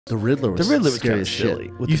The Riddler was kind scary of as silly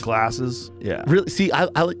shit. with the glasses. Yeah. Really, see, I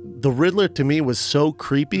like the Riddler. To me, was so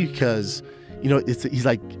creepy because, you know, he's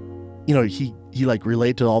like, you know, he like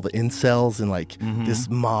related to all the incels and like this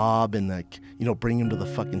mob and like, you know, bring him to the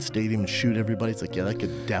fucking stadium and shoot everybody. It's like, yeah, that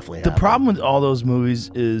could definitely happen. The problem with all those movies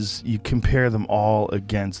is you compare them all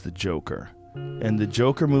against the Joker, and the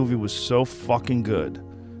Joker movie was so fucking good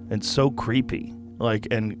and so creepy. Like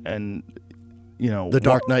and you know, The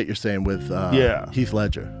Dark Knight, you're saying, with Heath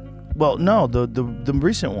Ledger. Well, no, the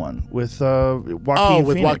recent one with Joaquin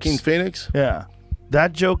with Phoenix. Joaquin Phoenix? Yeah.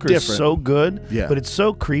 That Joker is so good, but it's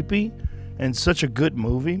so creepy and such a good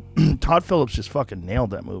movie. Todd Phillips just fucking nailed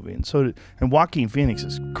that movie, and Joaquin Phoenix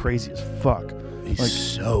is crazy as fuck.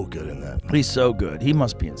 He's so good in that. He's so good. He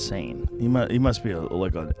must be insane. He must be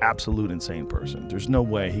like an absolute insane person. There's no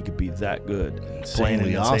way he could be that good playing an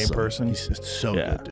insane person. He's so good.